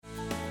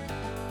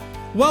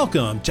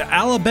Welcome to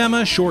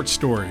Alabama Short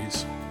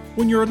Stories,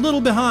 when you're a little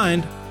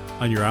behind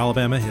on your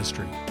Alabama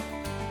history.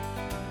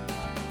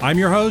 I'm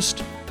your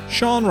host,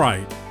 Sean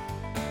Wright.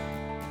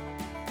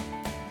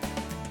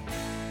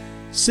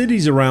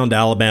 Cities around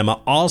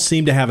Alabama all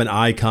seem to have an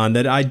icon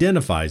that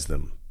identifies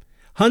them.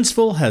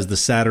 Huntsville has the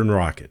Saturn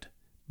rocket,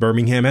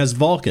 Birmingham has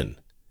Vulcan,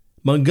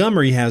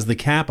 Montgomery has the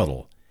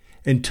Capitol,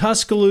 and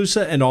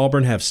Tuscaloosa and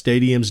Auburn have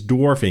stadiums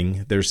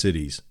dwarfing their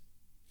cities.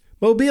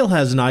 Mobile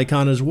has an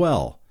icon as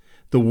well,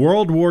 the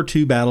World War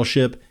II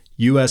battleship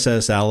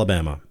USS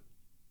Alabama.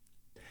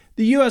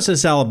 The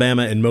USS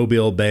Alabama in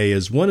Mobile Bay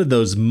is one of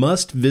those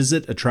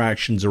must-visit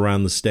attractions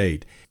around the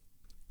state.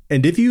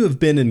 And if you have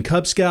been in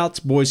Cub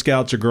Scouts, Boy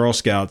Scouts, or Girl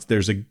Scouts,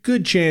 there's a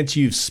good chance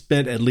you've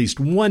spent at least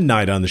one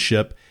night on the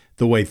ship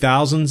the way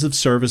thousands of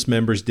service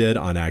members did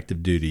on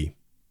active duty.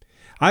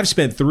 I've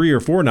spent 3 or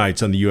 4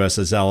 nights on the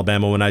USS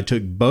Alabama when I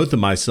took both of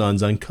my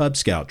sons on Cub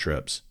Scout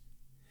trips.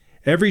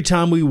 Every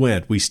time we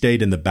went, we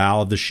stayed in the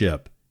bow of the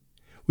ship.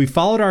 We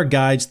followed our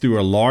guides through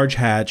a large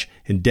hatch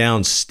and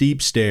down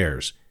steep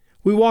stairs.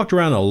 We walked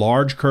around a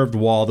large curved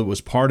wall that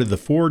was part of the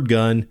forward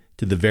gun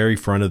to the very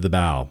front of the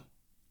bow.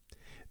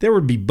 There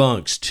would be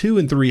bunks 2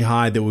 and 3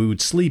 high that we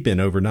would sleep in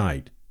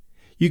overnight.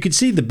 You could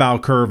see the bow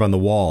curve on the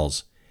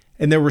walls,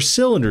 and there were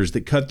cylinders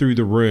that cut through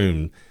the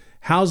room,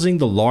 housing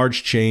the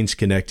large chains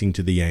connecting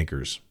to the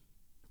anchors.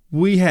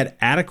 We had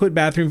adequate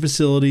bathroom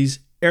facilities,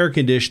 air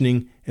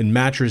conditioning, and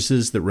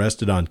mattresses that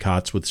rested on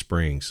cots with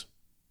springs.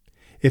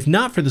 If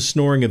not for the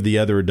snoring of the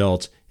other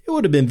adults, it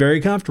would have been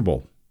very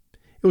comfortable.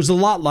 It was a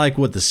lot like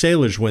what the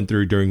sailors went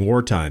through during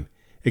wartime,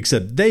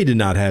 except they did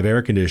not have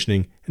air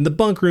conditioning and the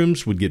bunk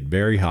rooms would get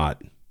very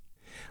hot.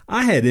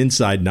 I had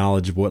inside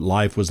knowledge of what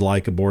life was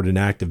like aboard an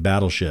active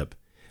battleship.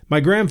 My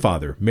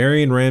grandfather,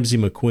 Marion Ramsey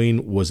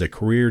McQueen, was a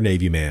career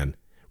Navy man,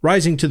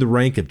 rising to the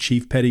rank of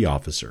Chief Petty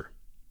Officer.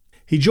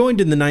 He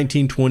joined in the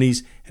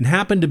 1920s and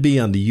happened to be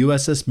on the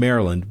USS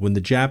Maryland when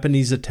the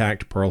Japanese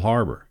attacked Pearl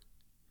Harbor.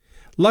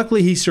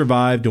 Luckily, he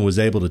survived and was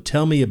able to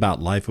tell me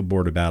about life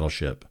aboard a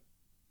battleship.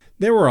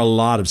 There were a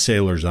lot of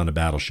sailors on a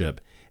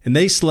battleship, and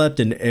they slept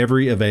in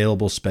every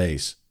available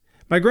space.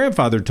 My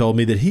grandfather told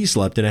me that he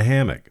slept in a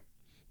hammock.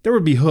 There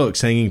would be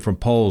hooks hanging from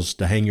poles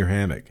to hang your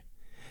hammock.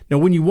 Now,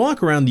 when you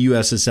walk around the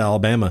USS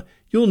Alabama,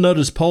 you'll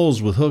notice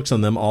poles with hooks on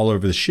them all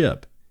over the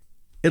ship.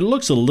 It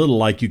looks a little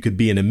like you could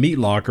be in a meat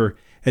locker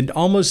and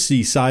almost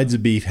see sides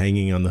of beef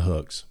hanging on the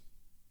hooks.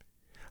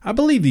 I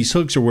believe these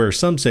hooks are where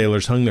some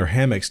sailors hung their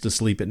hammocks to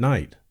sleep at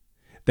night.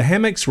 The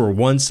hammocks were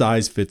one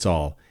size fits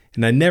all,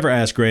 and I never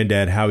asked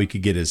Granddad how he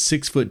could get his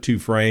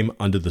 6'2" frame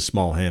under the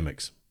small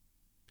hammocks.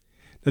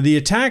 Now, the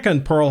attack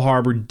on Pearl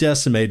Harbor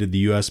decimated the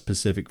U.S.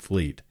 Pacific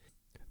Fleet.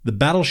 The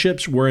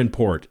battleships were in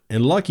port,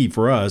 and lucky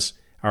for us,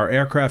 our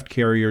aircraft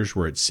carriers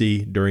were at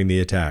sea during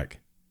the attack.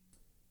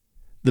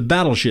 The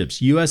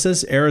battleships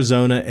USS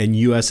Arizona and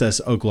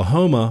USS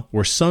Oklahoma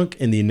were sunk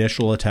in the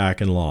initial attack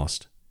and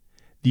lost.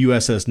 The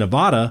USS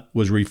Nevada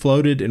was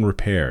refloated and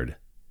repaired.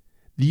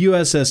 The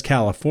USS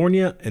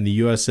California and the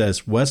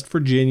USS West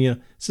Virginia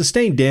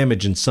sustained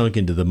damage and sunk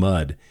into the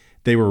mud.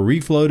 They were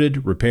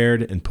refloated,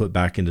 repaired, and put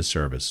back into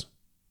service.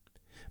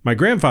 My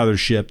grandfather's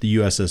ship, the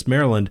USS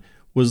Maryland,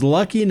 was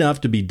lucky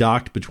enough to be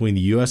docked between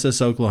the USS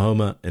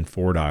Oklahoma and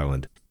Ford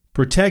Island,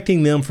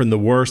 protecting them from the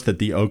worst that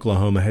the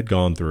Oklahoma had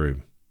gone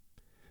through.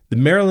 The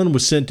Maryland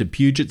was sent to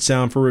Puget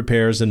Sound for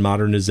repairs and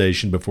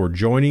modernization before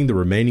joining the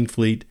remaining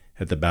fleet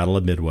at the Battle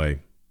of Midway.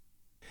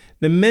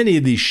 Now, many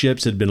of these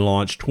ships had been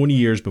launched 20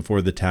 years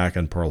before the attack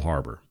on Pearl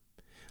Harbor.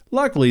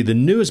 Luckily, the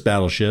newest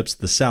battleships,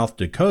 the South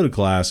Dakota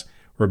class,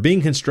 were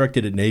being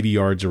constructed at Navy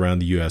yards around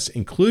the U.S.,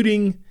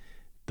 including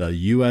the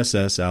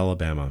USS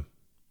Alabama.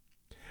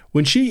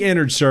 When she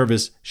entered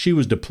service, she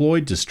was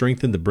deployed to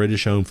strengthen the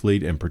British home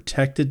fleet and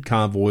protected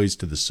convoys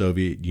to the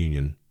Soviet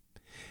Union.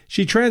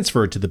 She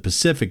transferred to the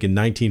Pacific in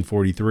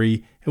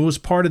 1943 and was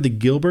part of the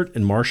Gilbert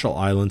and Marshall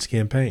Islands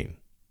campaign.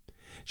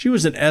 She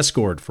was an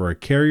escort for a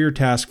carrier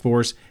task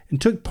force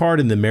and took part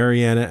in the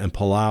Mariana and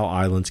Palau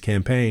Islands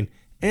campaign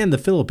and the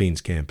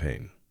Philippines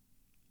campaign.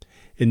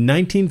 In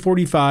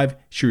 1945,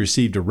 she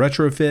received a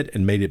retrofit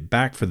and made it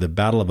back for the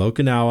Battle of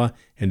Okinawa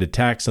and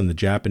attacks on the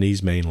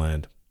Japanese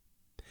mainland.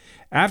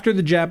 After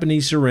the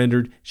Japanese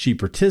surrendered, she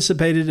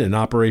participated in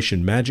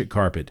Operation Magic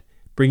Carpet,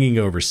 bringing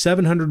over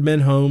 700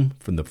 men home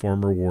from the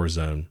former war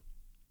zone.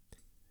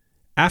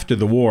 After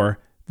the war,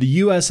 the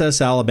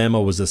USS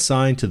Alabama was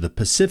assigned to the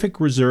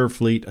Pacific Reserve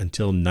Fleet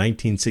until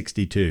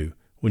 1962,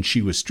 when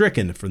she was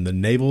stricken from the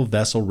Naval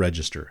Vessel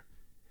Register.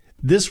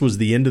 This was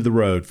the end of the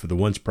road for the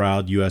once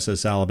proud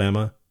USS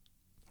Alabama,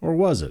 or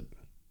was it?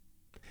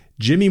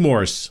 Jimmy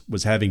Morse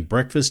was having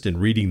breakfast and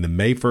reading the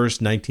May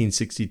 1st,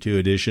 1962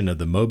 edition of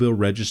the Mobile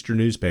Register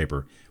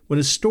newspaper when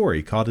a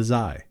story caught his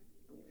eye.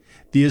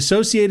 The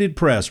Associated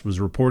Press was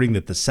reporting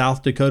that the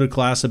South Dakota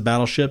class of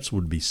battleships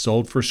would be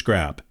sold for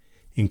scrap,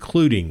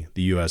 including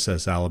the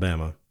USS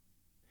Alabama.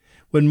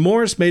 When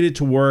Morris made it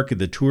to work at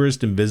the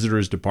Tourist and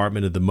Visitors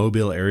Department of the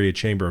Mobile Area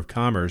Chamber of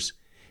Commerce,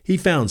 he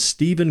found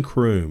Stephen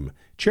Kroom,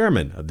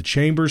 chairman of the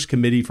Chamber's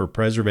Committee for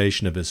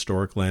Preservation of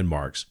Historic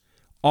Landmarks,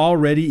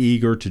 already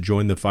eager to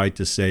join the fight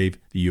to save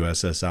the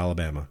USS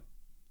Alabama.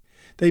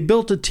 They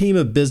built a team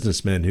of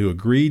businessmen who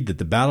agreed that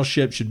the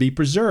battleship should be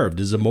preserved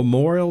as a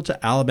memorial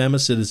to Alabama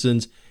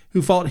citizens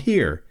who fought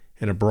here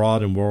and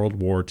abroad in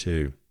World War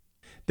II.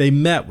 They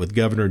met with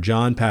Governor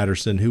John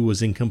Patterson, who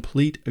was in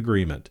complete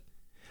agreement.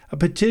 A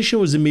petition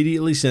was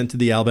immediately sent to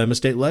the Alabama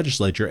State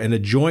Legislature, and a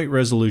joint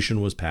resolution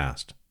was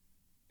passed.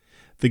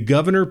 The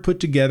governor put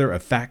together a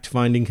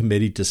fact-finding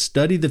committee to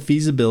study the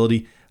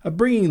feasibility of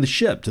bringing the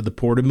ship to the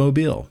port of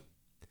Mobile.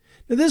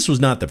 Now, this was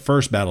not the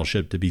first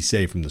battleship to be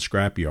saved from the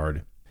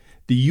scrapyard.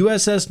 The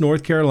USS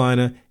North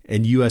Carolina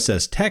and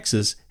USS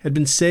Texas had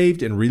been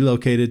saved and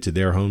relocated to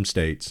their home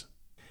states.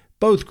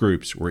 Both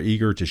groups were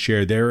eager to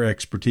share their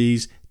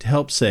expertise to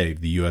help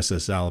save the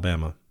USS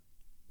Alabama.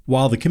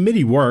 While the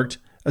committee worked,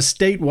 a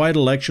statewide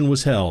election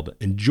was held,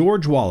 and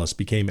George Wallace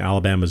became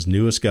Alabama's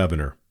newest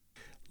governor.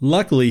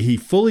 Luckily, he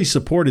fully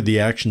supported the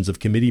actions of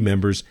committee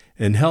members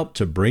and helped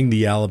to bring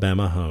the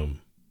Alabama home.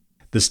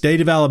 The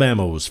state of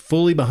Alabama was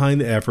fully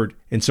behind the effort,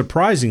 and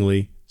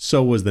surprisingly,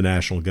 so was the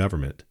national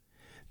government.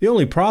 The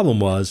only problem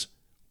was,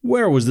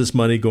 where was this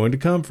money going to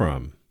come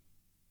from?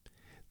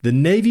 The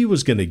Navy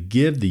was going to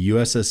give the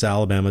USS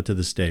Alabama to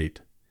the state.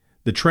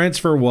 The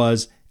transfer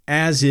was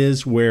as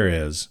is, where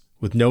is,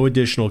 with no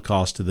additional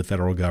cost to the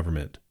federal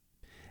government.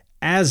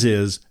 As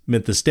is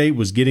meant the state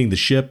was getting the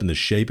ship in the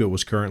shape it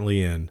was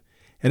currently in,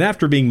 and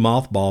after being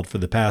mothballed for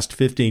the past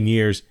 15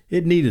 years,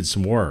 it needed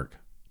some work.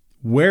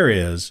 Where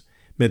is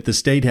meant the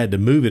state had to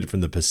move it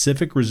from the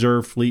Pacific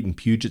Reserve Fleet in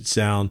Puget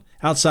Sound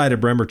outside of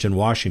Bremerton,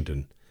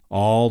 Washington,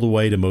 all the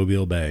way to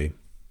Mobile Bay.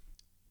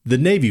 The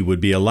Navy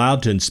would be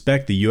allowed to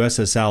inspect the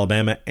USS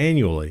Alabama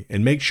annually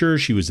and make sure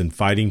she was in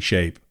fighting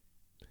shape.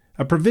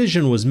 A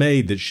provision was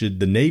made that should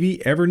the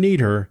Navy ever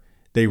need her,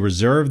 they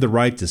reserved the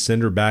right to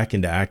send her back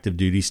into active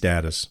duty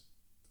status.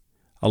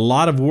 A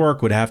lot of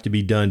work would have to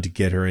be done to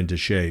get her into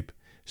shape.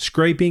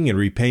 Scraping and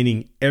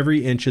repainting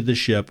every inch of the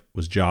ship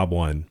was job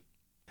one.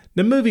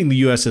 Now, moving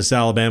the USS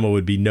Alabama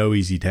would be no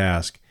easy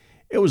task.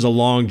 It was a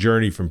long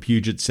journey from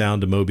Puget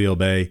Sound to Mobile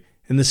Bay,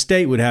 and the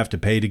state would have to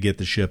pay to get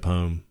the ship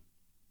home.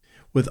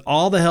 With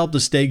all the help the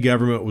state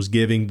government was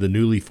giving the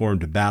newly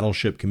formed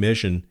Battleship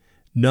Commission,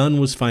 none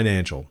was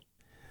financial.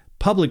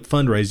 Public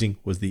fundraising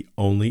was the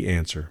only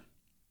answer.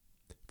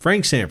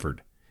 Frank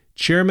Sanford,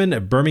 chairman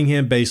of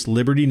Birmingham-based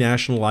Liberty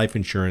National Life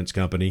Insurance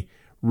Company,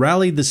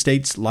 rallied the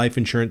state's life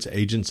insurance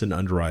agents and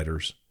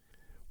underwriters.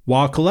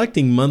 While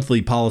collecting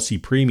monthly policy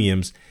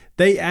premiums,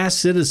 they asked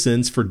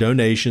citizens for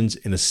donations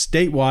in a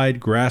statewide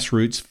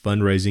grassroots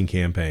fundraising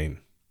campaign.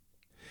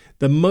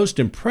 The most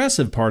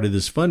impressive part of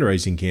this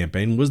fundraising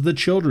campaign was the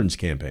Children's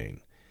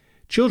Campaign.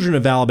 Children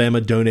of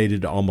Alabama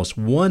donated almost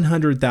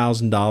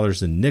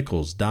 $100,000 in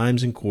nickels,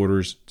 dimes, and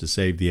quarters to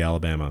save the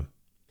Alabama.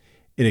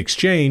 In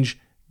exchange,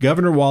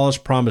 Governor Wallace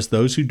promised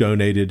those who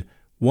donated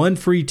one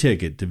free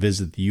ticket to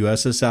visit the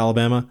USS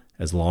Alabama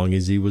as long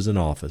as he was in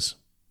office.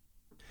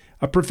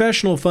 A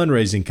professional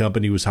fundraising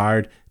company was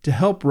hired to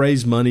help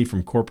raise money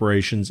from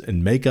corporations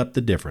and make up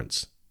the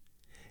difference.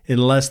 In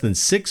less than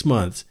 6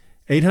 months,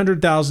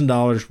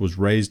 $800,000 was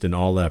raised in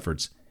all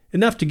efforts,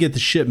 enough to get the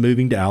ship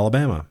moving to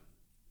Alabama.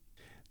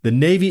 The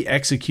Navy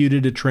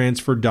executed a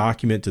transfer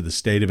document to the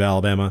state of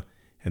Alabama,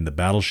 and the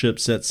battleship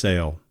set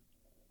sail.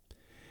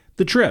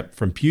 The trip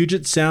from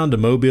Puget Sound to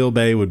Mobile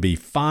Bay would be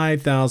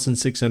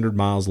 5,600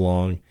 miles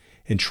long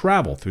and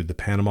travel through the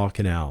Panama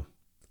Canal.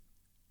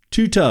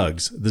 2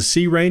 tugs, the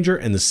Sea Ranger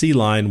and the Sea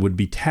Lion, would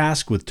be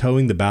tasked with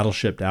towing the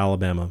battleship to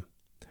Alabama.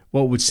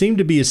 What would seem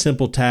to be a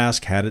simple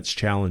task had its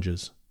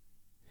challenges.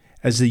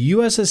 As the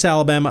USS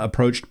Alabama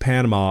approached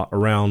Panama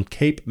around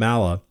Cape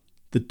Mala,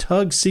 the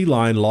tug Sea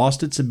Lion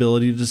lost its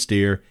ability to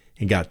steer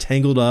and got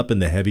tangled up in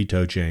the heavy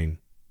tow chain.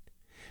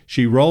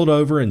 She rolled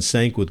over and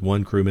sank with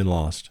 1 crewman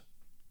lost.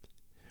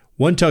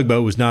 1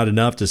 tugboat was not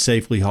enough to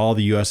safely haul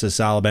the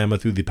USS Alabama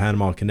through the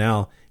Panama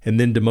Canal and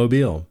then to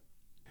Mobile.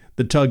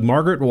 The tug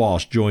Margaret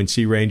Walsh joined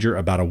Sea Ranger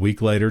about a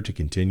week later to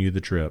continue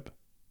the trip.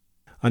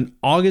 On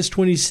August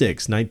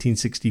 26,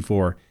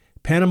 1964,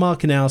 Panama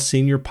Canal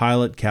senior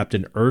pilot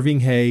Captain Irving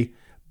Hay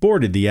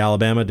boarded the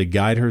Alabama to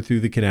guide her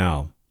through the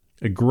canal,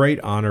 a great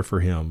honor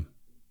for him.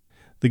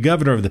 The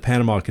governor of the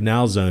Panama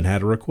Canal Zone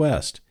had a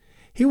request.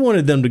 He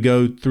wanted them to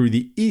go through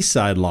the east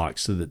side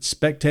locks so that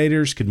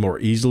spectators could more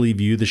easily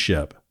view the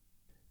ship.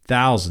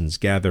 Thousands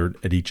gathered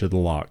at each of the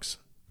locks.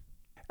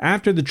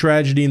 After the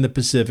tragedy in the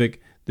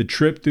Pacific, the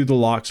trip through the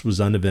locks was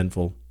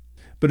uneventful,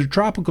 but a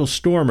tropical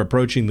storm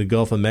approaching the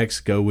Gulf of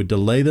Mexico would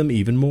delay them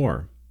even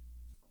more.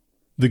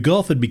 The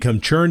Gulf had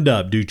become churned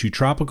up due to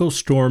Tropical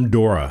Storm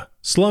Dora,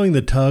 slowing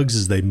the tugs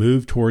as they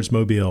moved towards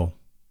Mobile.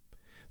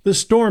 The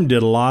storm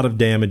did a lot of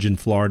damage in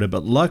Florida,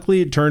 but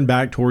luckily it turned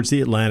back towards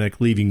the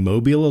Atlantic, leaving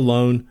Mobile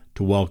alone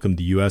to welcome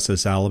the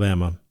USS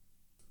Alabama.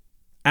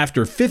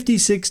 After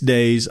 56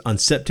 days, on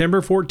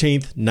September 14,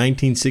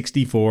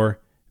 1964,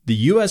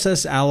 the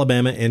USS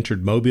Alabama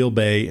entered Mobile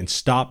Bay and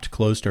stopped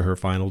close to her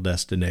final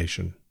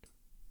destination.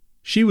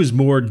 She was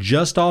moored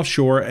just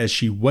offshore as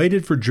she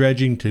waited for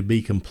dredging to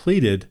be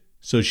completed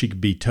so she could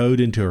be towed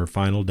into her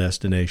final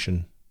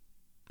destination.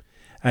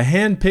 A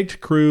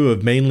hand-picked crew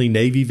of mainly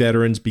Navy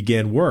veterans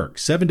began work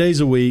 7 days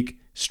a week,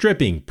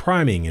 stripping,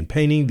 priming, and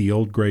painting the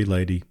Old Gray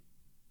Lady.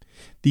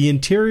 The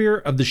interior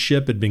of the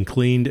ship had been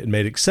cleaned and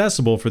made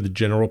accessible for the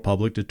general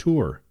public to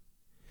tour.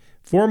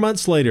 4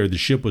 months later, the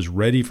ship was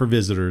ready for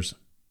visitors.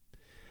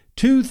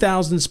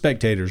 2,000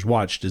 spectators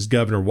watched as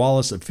Governor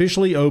Wallace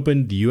officially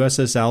opened the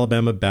USS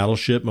Alabama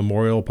Battleship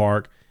Memorial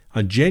Park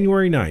on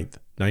January 9,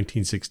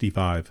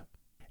 1965.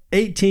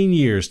 18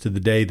 years to the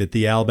day that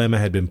the Alabama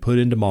had been put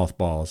into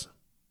mothballs.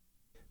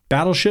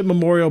 Battleship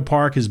Memorial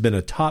Park has been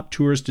a top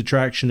tourist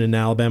attraction in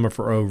Alabama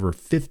for over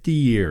 50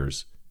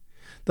 years.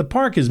 The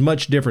park is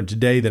much different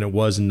today than it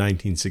was in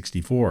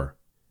 1964.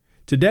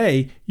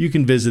 Today, you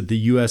can visit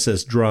the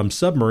USS Drum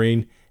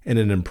submarine and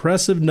an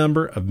impressive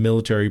number of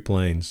military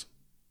planes.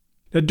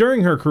 Now,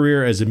 during her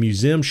career as a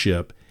museum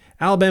ship,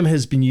 Alabama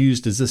has been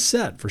used as a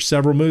set for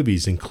several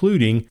movies,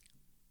 including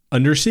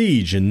Under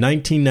Siege in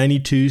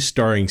 1992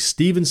 starring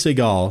Steven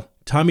Seagal,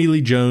 Tommy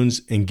Lee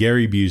Jones, and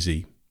Gary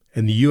Busey,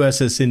 and the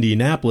USS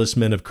Indianapolis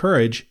Men of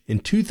Courage in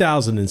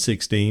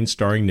 2016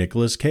 starring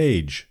Nicolas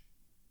Cage.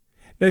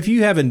 Now, if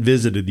you haven't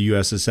visited the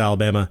USS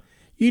Alabama,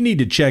 you need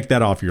to check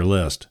that off your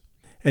list.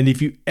 And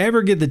if you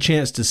ever get the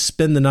chance to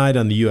spend the night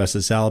on the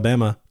USS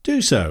Alabama,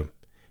 do so.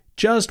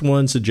 Just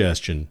one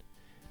suggestion.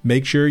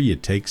 Make sure you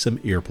take some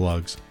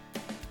earplugs.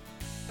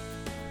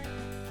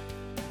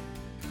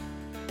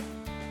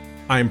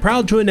 I am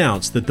proud to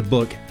announce that the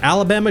book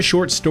Alabama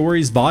Short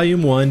Stories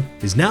Volume 1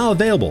 is now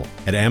available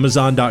at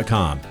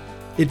Amazon.com.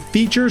 It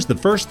features the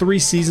first 3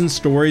 season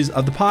stories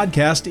of the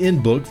podcast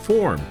in book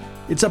form.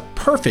 It's a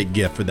perfect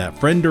gift for that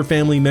friend or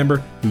family member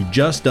who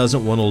just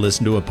doesn't want to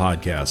listen to a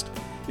podcast.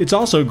 It's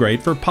also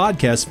great for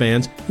podcast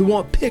fans who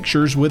want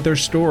pictures with their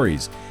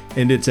stories.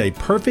 And it's a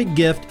perfect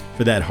gift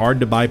for that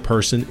hard-to-buy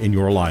person in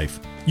your life.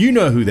 You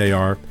know who they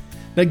are.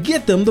 Now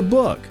get them the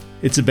book.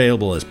 It's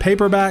available as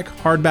paperback,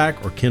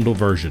 hardback, or Kindle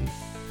version.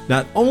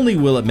 Not only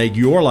will it make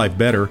your life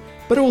better,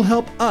 but it will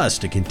help us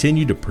to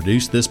continue to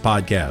produce this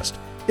podcast.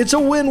 It's a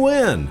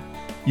win-win.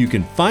 You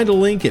can find a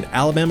link at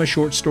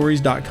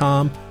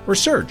alabamashortstories.com or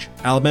search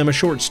Alabama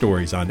Short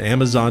Stories on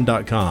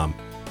Amazon.com.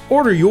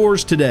 Order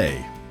yours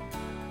today.